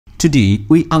Today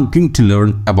we are going to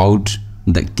learn about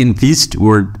the confused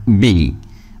word being.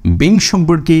 Being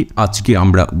সম্পর্কে আজকে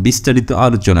আমরা বিস্তারিত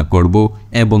আলোচনা করব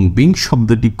এবং being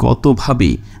শব্দটি কতভাবে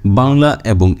বাংলা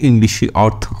এবং ইংলিশে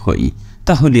অর্থ হয়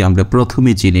তাহলে আমরা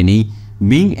প্রথমে জেনে নিই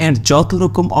being এর যত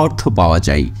রকম অর্থ পাওয়া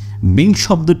যায়। being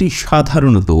শব্দটি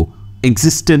সাধারণত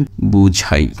existent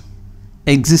বোঝায়।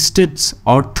 existence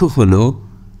অর্থ হলো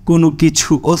কোনো কিছু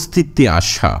অস্তিত্বে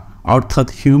আসা, অর্থাৎ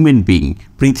হিউম্যান বিং।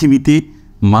 পৃথিবীতে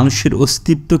মানুষের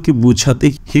অস্তিত্বকে বোঝাতে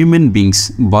হিউম্যান বিংস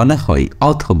বলা হয়,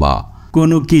 অথবা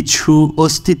কোনো কিছু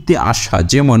অস্তিত্বে আসা,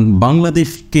 যেমন Bangladesh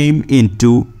came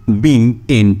into being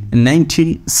in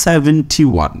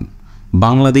 1971।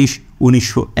 Bangladesh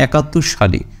 1971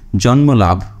 সালে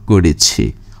জন্মলাভ করেছে।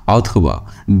 অথবা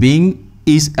being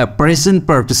is a present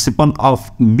participle of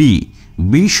B.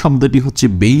 B শব্দটি হচ্ছে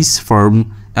বেস ফর্ম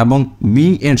এবং বি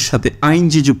এর সাথে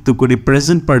আইনজি যুক্ত করে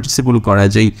প্রেজেন্ট পার্টিসিপল করা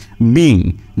যায় বিং,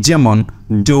 যেমন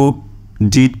do,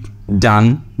 did, done,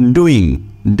 doing.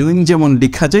 Doing যেমন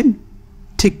লেখা যায়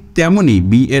ঠিক তেমনই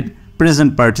বি এর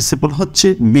প্রেজেন্ট পার্টিসিপল হচ্ছে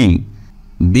বিং।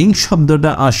 বিং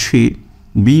শব্দটা আসে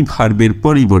বি ভার্বের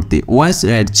পরিবর্তে ওয়াজ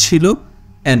এর ছিল,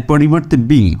 এর পরিবর্তে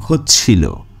বিং হচ্ছিল।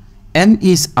 এন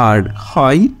ইজ আর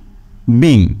হয়,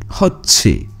 বিং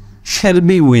হচ্ছে। শ্যাল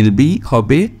বি উইল বি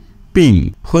হবে বিং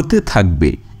হতে থাকবে।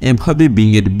 এভাবে বিং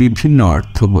এর বিভিন্ন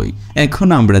অর্থ হয়। এখন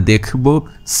আমরা দেখব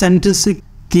সেন্টেন্সে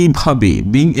কিভাবে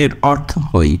বিং এর অর্থ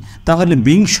হয়। তাহলে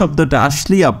বিং শব্দটা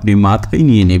আসলেই আপনি মাথায়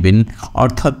নিয়ে নেবেন,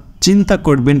 অর্থাৎ চিন্তা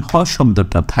করবেন হ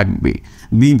শব্দটা থাকবে,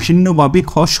 বিভিন্নভাবে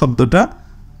হ শব্দটা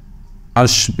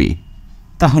আসবে।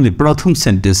 তাহলে প্রথম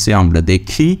সেন্টেন্সে আমরা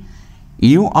দেখি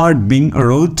you are being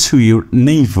rude to your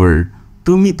neighbour.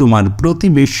 তুমি তোমার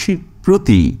প্রতিবেশীর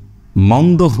প্রতি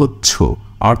মন্দ হচ্ছ,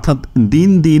 অর্থাৎ দিন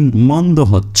দিন মন্দ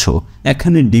হচ্ছ।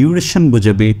 এখানে ডিউরেশন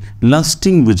বোঝাবে,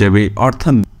 লাস্টিং বোঝাবে,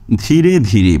 অর্থাৎ ধীরে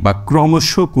ধীরে বা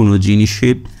ক্রমশ কোনো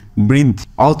জিনিসের বৃদ্ধি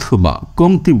অথবা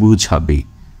কমতি বোঝাবে।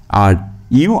 Are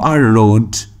you R road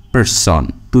person,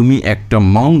 তুমি একটা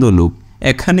মন্দ লোক।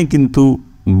 এখানে কিন্তু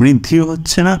বৃদ্ধিও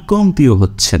হচ্ছে না, কমতিও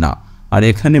হচ্ছে না, আর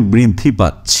এখানে বৃদ্ধি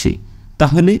পাচ্ছে।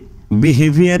 তাহলে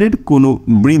বিহেভিয়ারের কোনো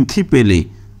বৃদ্ধি পেলে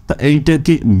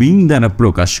এইটাকে বিং দ্বারা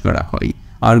প্রকাশ করা হয়,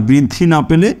 আর বৃদ্ধি না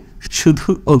পেলে শুধু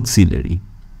অক্সিলারি।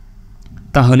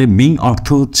 তাহলে বিং অর্থ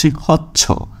হচ্ছে হচ্ছ,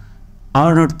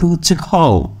 আর অর্থ হচ্ছে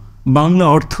হও। বাংলা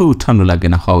অর্থ উঠানো লাগে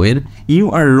না হওয়ের। ইউ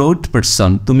আর রোড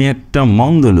পারসন, তুমি একটা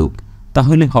মন্দ লোক।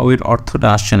 তাহলে হওয়ের অর্থটা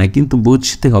আসে না, কিন্তু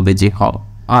বুঝতে হবে যে হ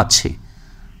আছে।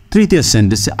 তৃতীয়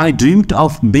সেন্টেন্সে I dreamed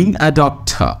of being a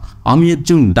doctor. আমি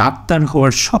একজন ডাক্তার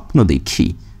হওয়ার স্বপ্ন দেখি।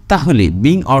 তাহলে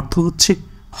বিং অর্থ হচ্ছে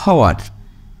হওয়ার।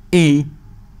 এই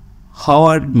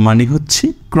হওয়ার মানে হচ্ছে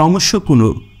ক্রমশ কোনো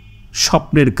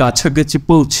স্বপ্নের কাছাকাছি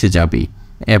পৌঁছে যাবে।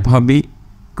 এভাবে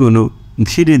কোনো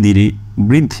ধীরে ধীরে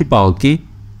বৃদ্ধি পাওয়াকে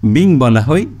বিং বলা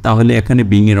হয়। তাহলে এখানে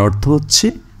বিং এর অর্থ হচ্ছে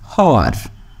হওয়ার,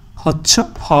 হচ্ছে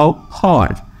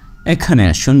হওয়ার। এখানে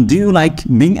আসুন, do you like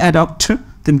being a doctor?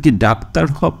 তুমি কি ডাক্তার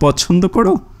হওয়া পছন্দ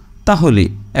করো? তাহলে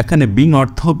এখানে বিং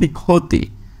অর্থ হবে হতে।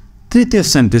 তৃতীয়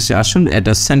সেন্টেন্সে আসুন,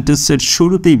 এটা সেন্টেন্সের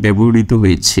শুরুতেই ব্যবহৃত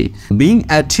হয়েছে। Being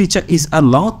a teacher is a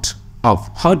lot of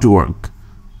hard work.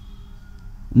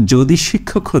 যদি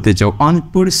শিক্ষক হতে চাও অনেক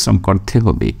পরিশ্রম করতে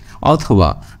হবে, অথবা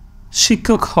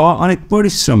শিক্ষক হওয়া অনেক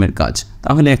পরিশ্রমের কাজ।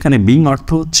 তাহলে এখানে বিং অর্থ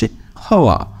হচ্ছে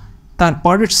হওয়া।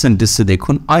 তারপরের সেন্টেন্সে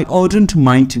দেখুন, I ওডন্ট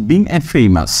mind being a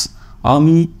famous.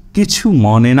 আমি কিছু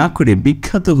মনে না করে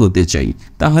বিখ্যাত হতে চাই।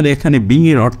 তাহলে এখানে বিং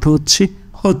এর অর্থ হচ্ছে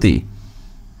হতে।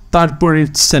 তারপরের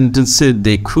সেন্টেন্সে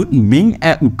দেখুন, being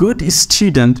a good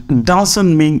student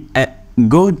doesn't mean a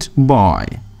good boy.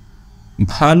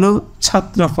 ভালো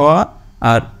ছাত্র হওয়া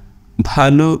আর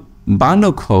ভালো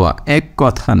বালক হওয়া এক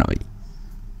কথা নয়।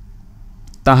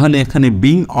 তাহলে এখানে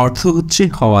বিং অর্থ হচ্ছে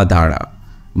হওয়া দ্বারা,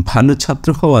 ভালো ছাত্র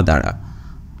হওয়া দ্বারা।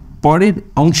 পরের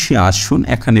অংশে আসুন,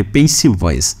 এখানে পেসিভ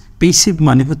ভয়েস। পেসিভ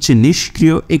মানে হচ্ছে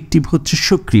নিষ্ক্রিয়, অ্যাক্টিভ হচ্ছে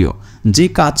সক্রিয়। যে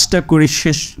কাজটা করে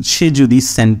সে যদি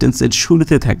সেন্টেন্সের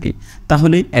শুরুতে থাকে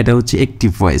তাহলে এটা হচ্ছে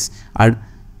অ্যাক্টিভ ভয়েস। আর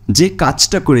যে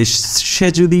কাজটা করে সে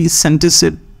যদি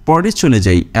সেন্টেন্সের পরে চলে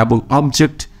যায় এবং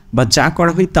অবজেক্ট বা যা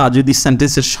করা হয় তা যদি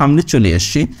সেন্টেন্সের সামনে চলে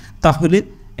আসে তাহলে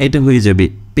এটা হয়ে যাবে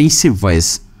পেসিভ ভয়েস।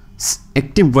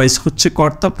 অ্যাক্টিভ ভয়েস হচ্ছে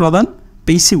কর্তা প্রধান,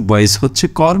 পেসিভ ভয়েস হচ্ছে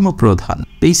কর্মপ্রধান।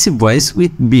 পেসিভ ভয়েস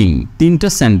উইথ বিং তিনটা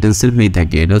সেন্টেন্সের হয়ে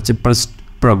থাকে। এটা হচ্ছে পাস্ট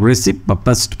প্রগ্রেসিভ বা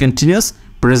past continuous,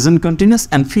 present continuous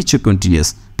and future continuous.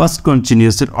 Past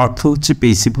কন্টিনিউয়াসের অর্থ হচ্ছে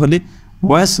পেসিভ হলে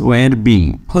ওয়াজ ওয়ার বিং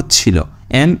হচ্ছিল,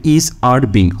 এম ইজ আর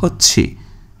বিং হচ্ছে,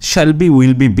 shall be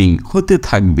will be being হতে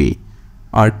থাকবে।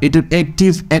 আর এটার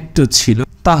অ্যাক্টিভ একটা ছিল।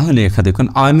 তাহলে এখানে দেখুন,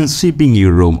 I am sweeping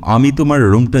your room. আমি তোমার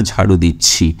রুমটা ঝাড়ু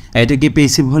দিচ্ছি। এটাকে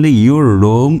পেসিভ হলে your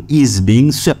room is being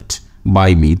সুইপড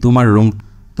by me. তোমার রুম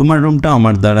তোমার রুমটা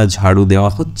আমার দ্বারা ঝাড়ু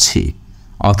দেওয়া হচ্ছে,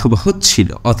 অথবা হচ্ছিল,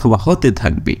 অথবা হতে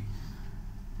থাকবে।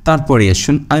 তারপরে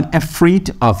আসুন I am afraid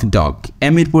of dog,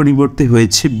 M এর পরিবর্তে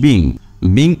হয়েছে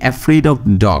বিং অ্যাফ্রেড অফ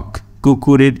ডগ,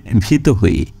 কুকুরের ভীত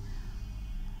হয়ে।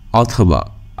 অথবা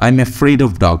I am afraid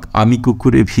of dog, আমি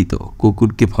কুকুরের ভীত,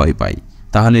 কুকুরকে ভয় পাই।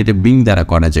 তাহলে এটা বিং দ্বারা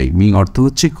করা যায়। বিং অর্থ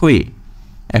হচ্ছে হয়ে,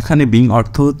 এখানে বিং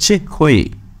অর্থ হচ্ছে হয়ে।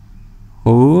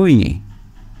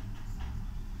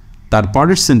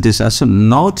 তারপরের সেন্টেন্স আসুন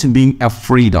নট বিং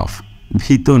অ্যাফ্রেড অফ,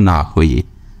 ভীত না হয়ে,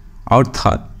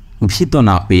 অর্থাৎ ভীত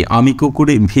না হয়ে, আমি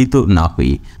কুকুরে ভীত না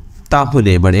হয়ে। তাহলে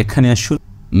এবার এখানে আসুন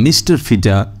mister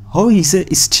ফিডা who is a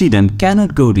student cannot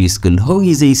go to school, who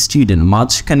is a student,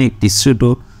 মাঝখানে একটি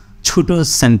ছোট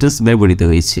সেন্টেন্স ব্যবহৃত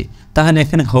হয়েছে। তাহলে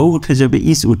এখানে হু উঠে যাবে,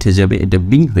 ইজ উঠে যাবে, এটা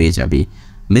বিং হয়ে যাবে।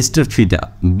 Mister Fida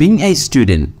being a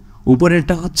student,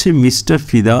 উপরেরটা হচ্ছে mister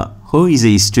Fida who is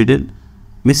a student,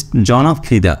 জনাব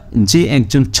ফিদা যে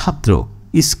একজন ছাত্র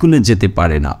স্কুলে যেতে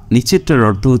পারে না। নিচেরটার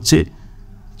অর্থ হচ্ছে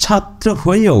ছাত্র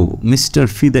হয়েও মিস্টার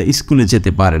ফিদা স্কুলে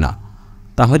যেতে পারে না।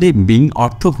 তাহলে বিং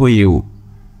অর্থ হয়েও।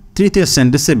 তৃতীয়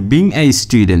সেন্টেন্সে বিং এ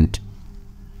স্টুডেন্ট,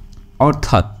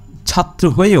 অর্থাৎ ছাত্র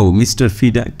হয়েও mister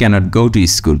Fida cannot go to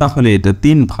school. তাহলে এটা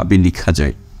তিনভাবে লেখা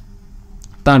যায়।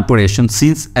 তারপরে আসুন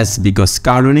সিন্স অ্যাজ বিকজ,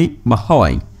 কারণে বা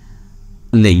হওয়ায়,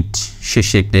 লেট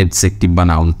শেষে একটা অ্যাডজেক্টিভ বা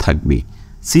নাউন থাকবে।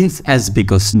 সিন্স অ্যাজ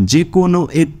বিকজ যে কোনো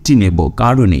একটি নেব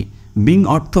কারণে, বিং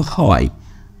অর্থ হওয়ায়।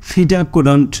 ফিদা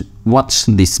কুডন্ট ওয়াচ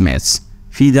দিস ম্যাচ,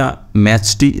 ফিদা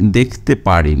ম্যাচটি দেখতে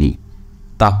পারেনি।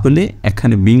 তাহলে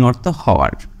এখানে বিং অর্থ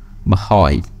হওয়ার বা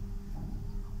হওয়ায়,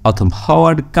 অথবা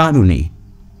হওয়ার কারণে।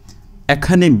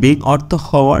 এখানে বিং অর্থ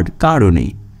হওয়ার কারণে।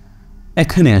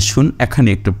 এখানে আসুন, এখানে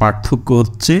একটা পার্থক্য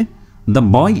হচ্ছে the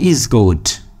boy is good,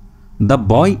 the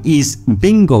boy is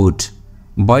being good,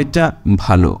 বয়টা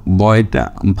ভালো, বয়টা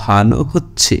ভালো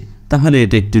হচ্ছে। তাহলে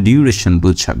এটা একটু ডিউরেশন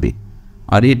বোঝাবে,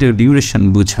 আর এটা ডিউরেশন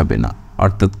বুঝাবে না,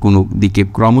 অর্থাৎ কোনো দিকে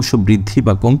ক্রমশ বৃদ্ধি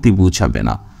বা কমতি বুঝাবে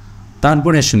না।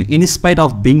 তারপরে আসুন in spite of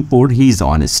being poor he is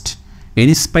honest,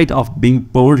 in spite of being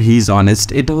poor he is honest,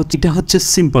 এটা হচ্ছে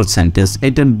সিম্পল সেন্টেন্স।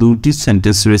 এটার দুটি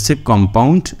সেন্টেন্স রয়েছে,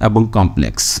 কম্পাউন্ড এবং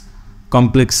কমপ্লেক্স।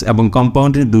 কমপ্লেক্স এবং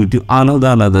কম্পাউন্ডের দুটি আলাদা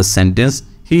আলাদা sentence.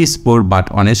 He is poor but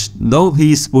honest, দো he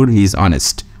is poor he is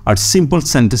honest. R simple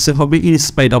সেন্টেন্সে হবে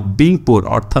ইনস্পাইট অফ বিং পোর,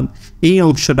 অর্থাৎ এই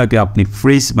অংশটাকে আপনি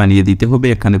ফ্রেজ বানিয়ে দিতে হবে,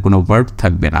 এখানে কোনো ভার্ব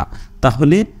থাকবে না।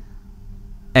 তাহলে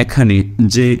এখানে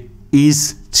যে ইজ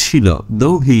ছিল দো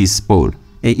হি ইজ পোর,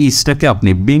 এই ইজটাকে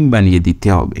আপনি বিং বানিয়ে দিতে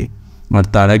হবে, আর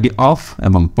তার আগে অফ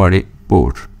এবং পরে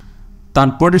পোর।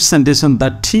 তারপরের sentence, the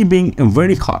T being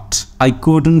very hot I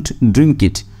couldn't drink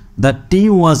it, the T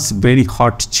was very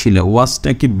hot ছিল,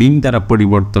 ওয়াজটাকে বিং দ্বারা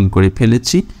পরিবর্তন করে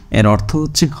ফেলেছি। এর অর্থ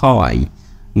হচ্ছে হওয়ায়,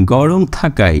 গরম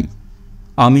থাকায়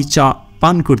আমি চা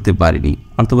পান করতে পারিনি,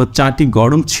 অথবা চাটি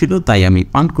গরম ছিল তাই আমি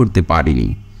পান করতে পারিনি।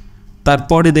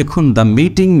 তারপরে দেখুন the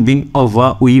meeting being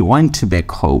over we went back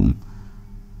home,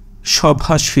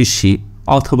 সভা শেষে,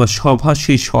 অথবা সভা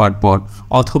শেষ হওয়ার পর,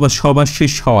 অথবা সভা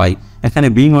শেষ হওয়ায়। এখানে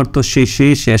বিং অর্থ শেষে,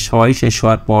 শেষ হয়, শেষ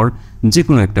হওয়ার পর, যে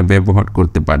কোনো একটা ব্যবহার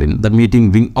করতে পারেন। The meeting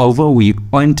being over we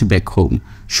went back home,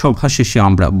 সভা শেষে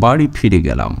আমরা বাড়ি ফিরে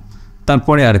গেলাম।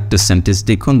 তারপরে আরেকটা সেন্টেন্স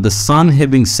দেখুন দ্য সান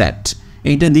হ্যাভিং সেট,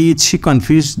 এইটা দিয়েছি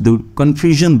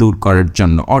কনফিউশন দূর করার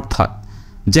জন্য, অর্থাৎ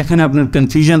যেখানে আপনার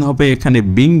কনফিউশন হবে এখানে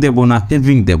বিং দেব না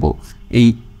হ্যাভিং দেব। এই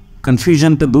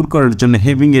কনফিউশনটা দূর করার জন্য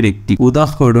হ্যাভিংয়ের একটি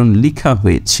উদাহরণ লেখা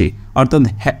হয়েছে, অর্থাৎ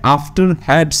আফটার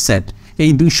হ্যাড সেট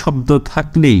এই দুই শব্দ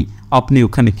থাকলেই আপনি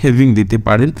ওখানে হ্যাভিং দিতে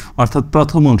পারেন, অর্থাৎ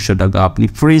প্রথম অংশটাকে আপনি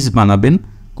ফ্রেজ বানাবেন,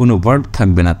 কোনো ভার্ব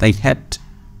থাকবে না, তাই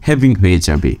হ্যাভিং হয়ে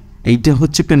যাবে। এইটা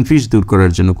হচ্ছে কনফিউজ দূর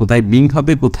করার জন্য, কোথায় বিং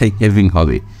হবে কোথায় হ্যাভিং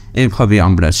হবে। এভাবে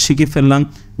আমরা শিখে ফেললাম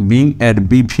বিং এর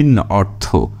বিভিন্ন অর্থ।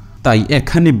 তাই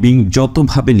এখানে বিং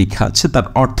যতভাবে লেখা আছে তার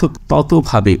অর্থ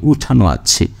ততভাবে উঠানো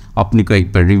আছে। আপনি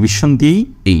কয়েকবার রিভিশন দিয়েই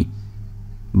এই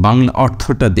বাংলা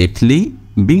অর্থটা দেখলেই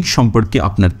বিং সম্পর্কে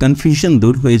আপনার কনফিউশন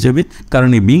দূর হয়ে যাবে, কারণ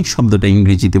এই বিং শব্দটা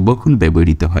ইংরেজিতে বহুল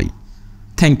ব্যবহৃত হয়।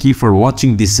 Thank you for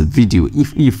watching this video. If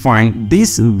you find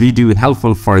this video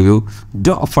helpful for you,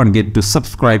 don't forget to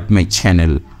subscribe my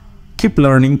channel. Keep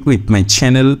learning with my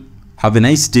channel. Have a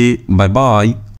nice day. Bye bye.